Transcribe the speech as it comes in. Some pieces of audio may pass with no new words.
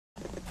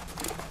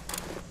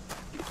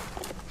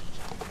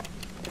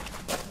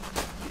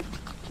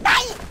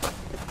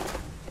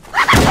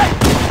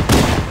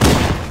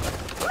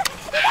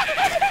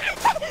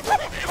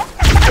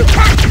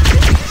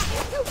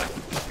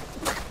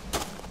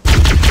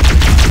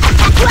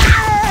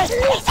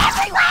He's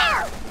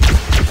everywhere!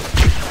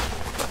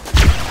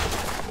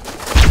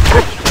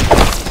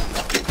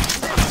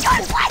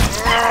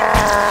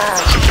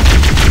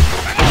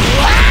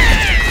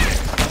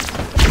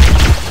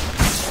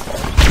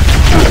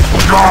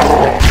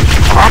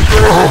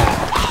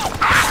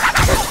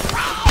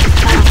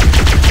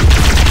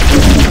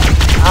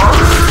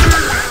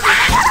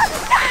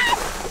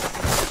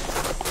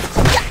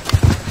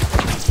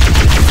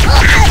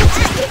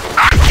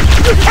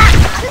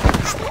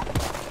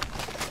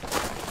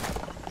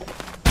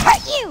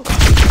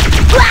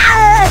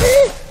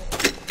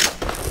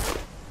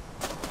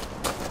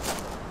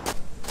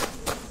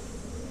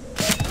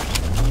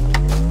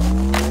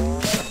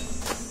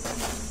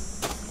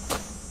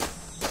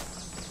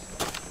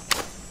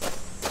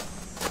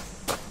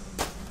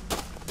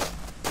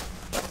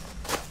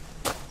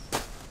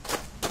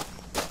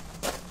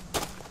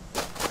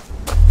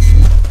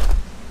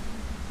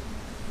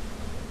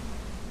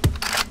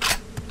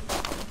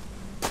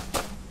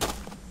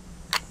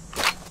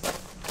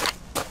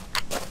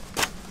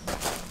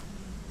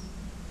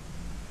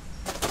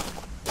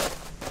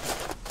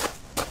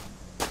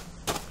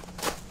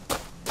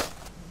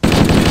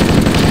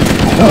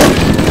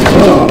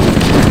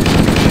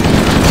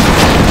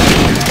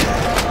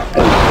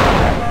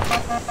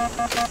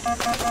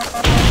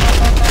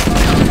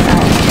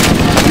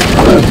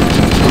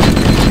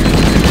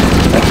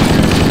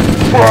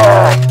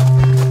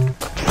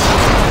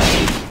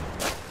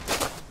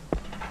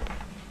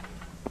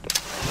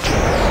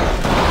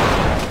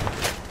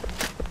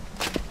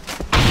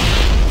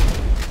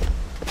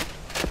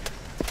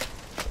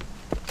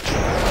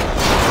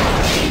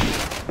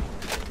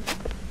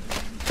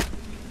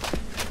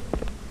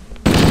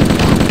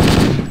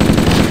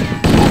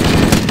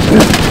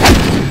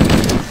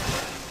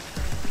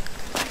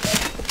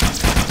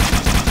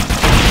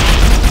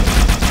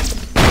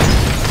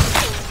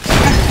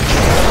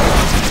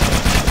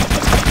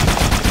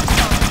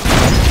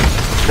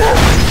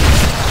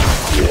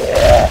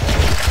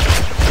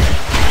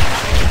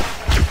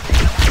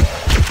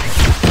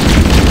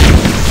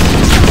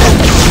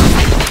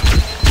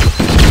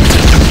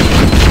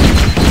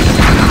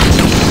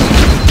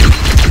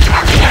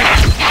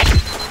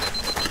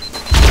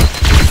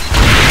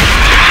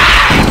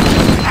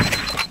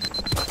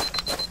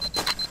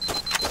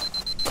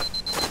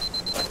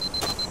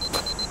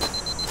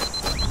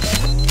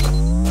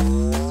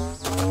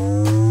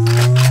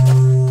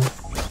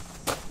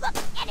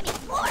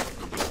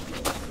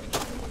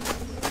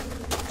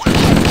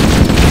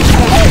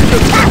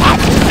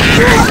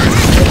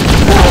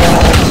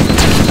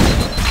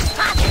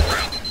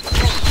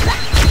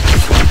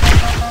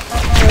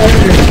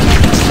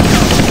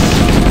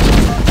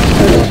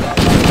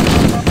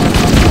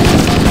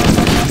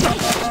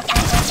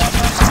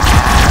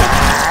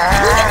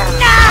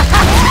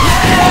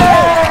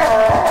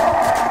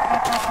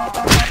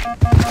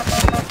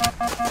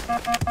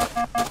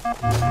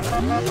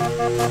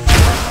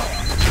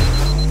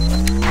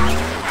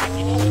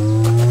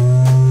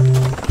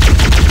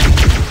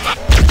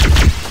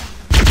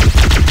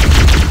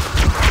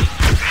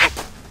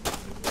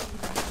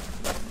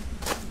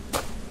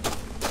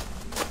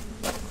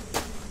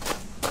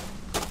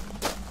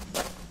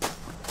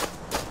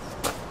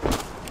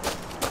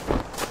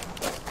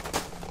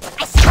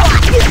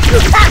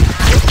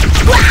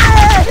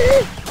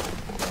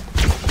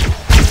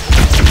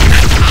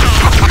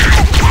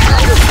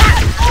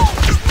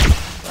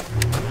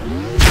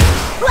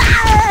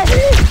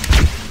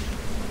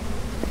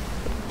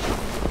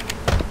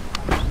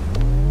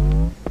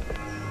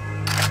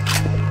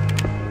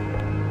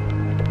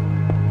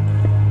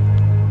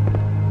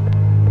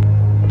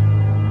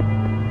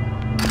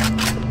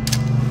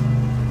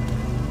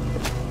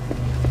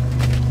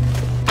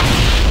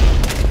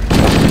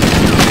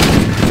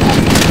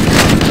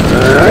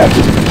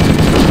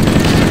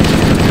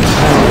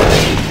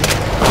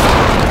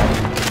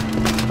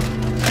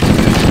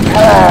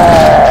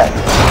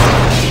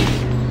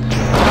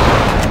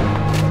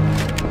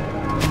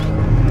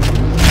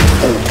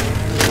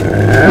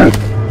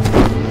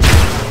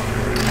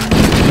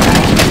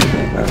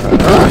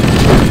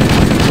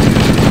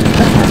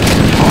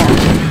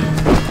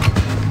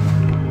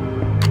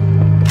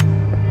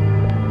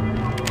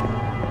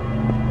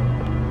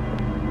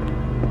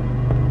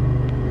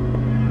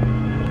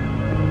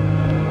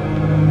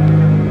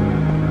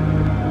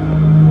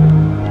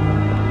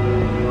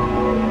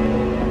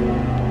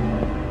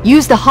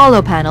 Use the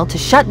holo panel to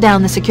shut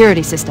down the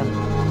security system.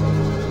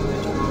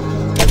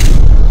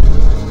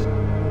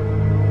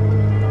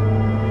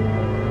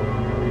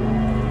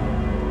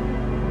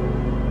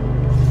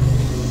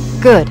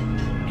 Good.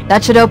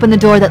 That should open the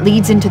door that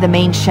leads into the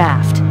main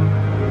shaft.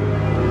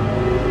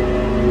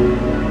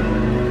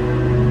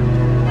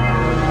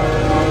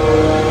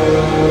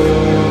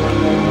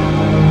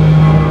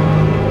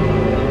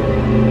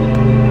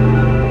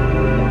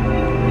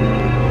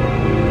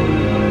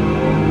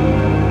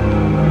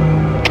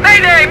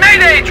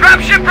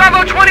 Dropship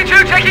Bravo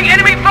 22 taking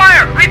enemy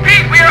fire!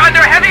 Repeat, we are under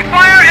heavy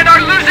fire and are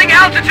losing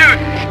altitude!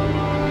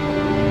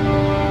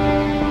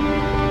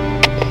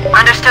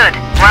 Understood.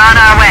 We're on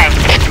our way.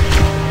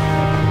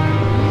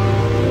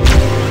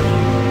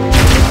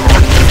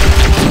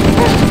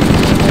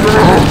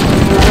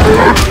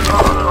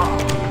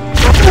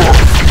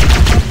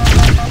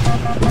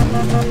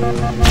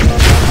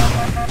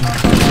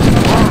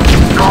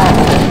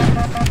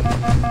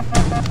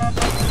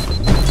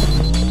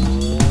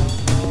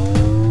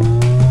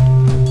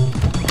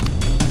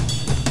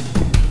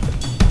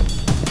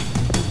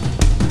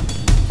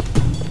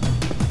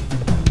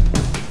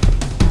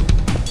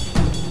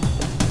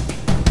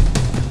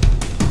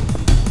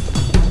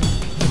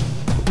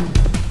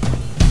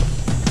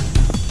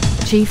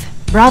 Chief,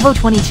 Bravo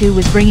 22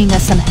 was bringing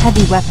us some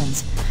heavy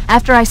weapons.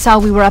 After I saw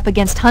we were up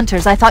against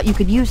hunters, I thought you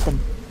could use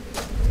them.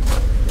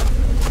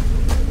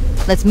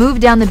 Let's move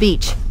down the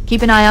beach.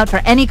 Keep an eye out for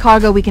any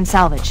cargo we can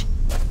salvage.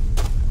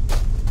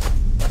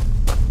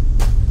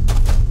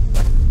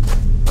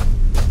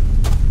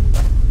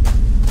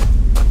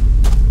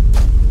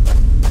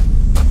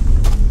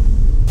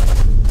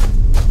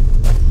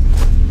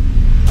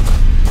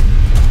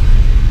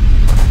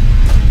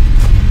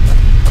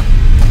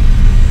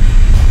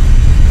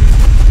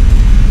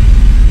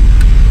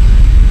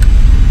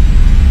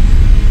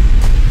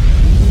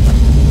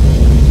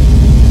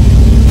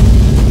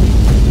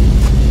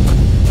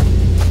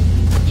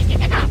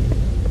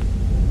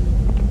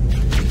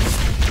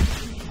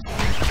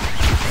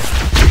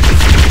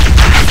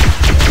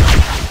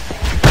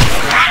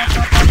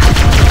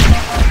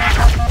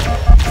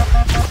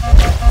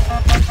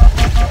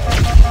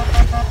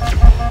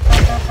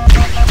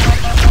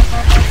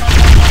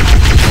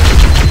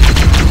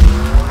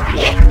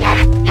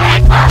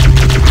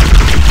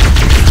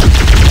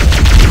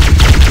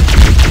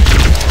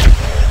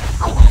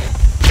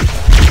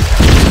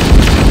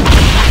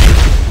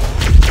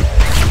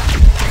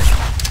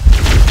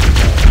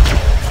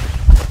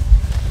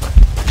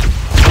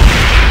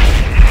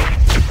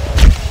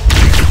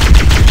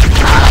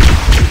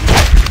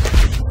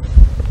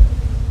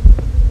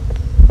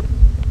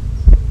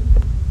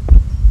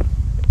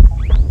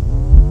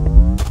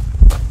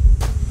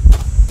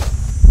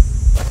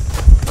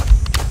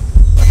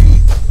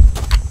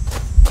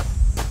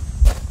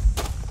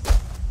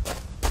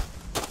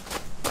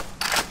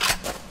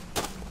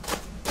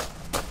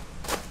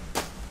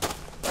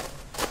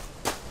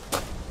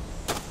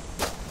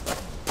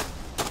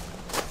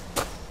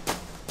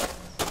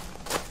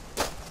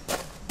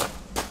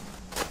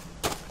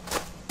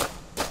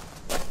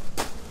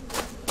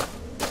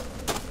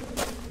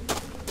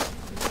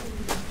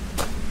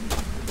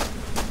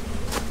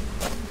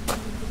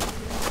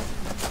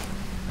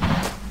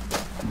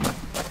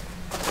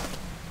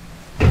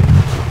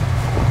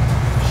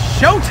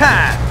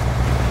 Showtime!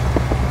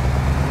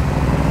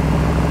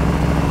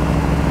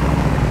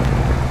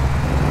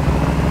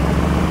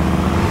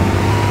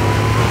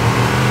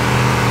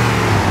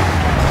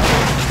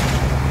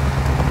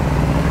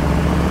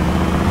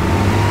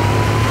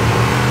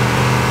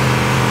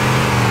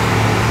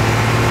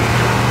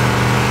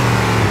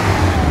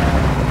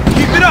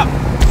 Keep it up!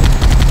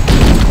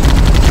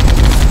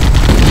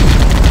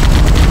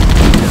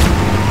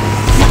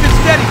 Keep it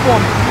steady for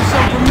me. Do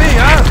something for me,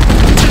 huh?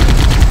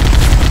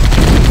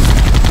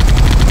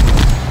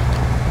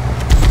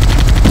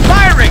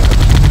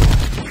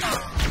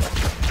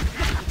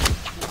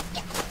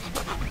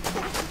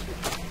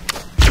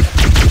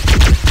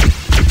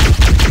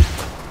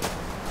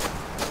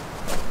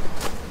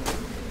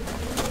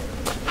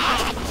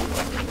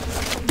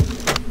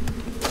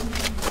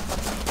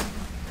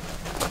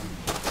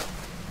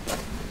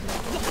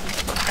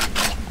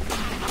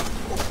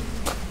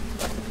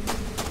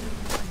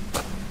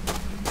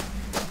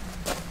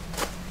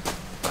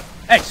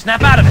 Hey,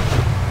 snap out of it!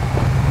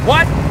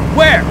 What?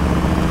 Where?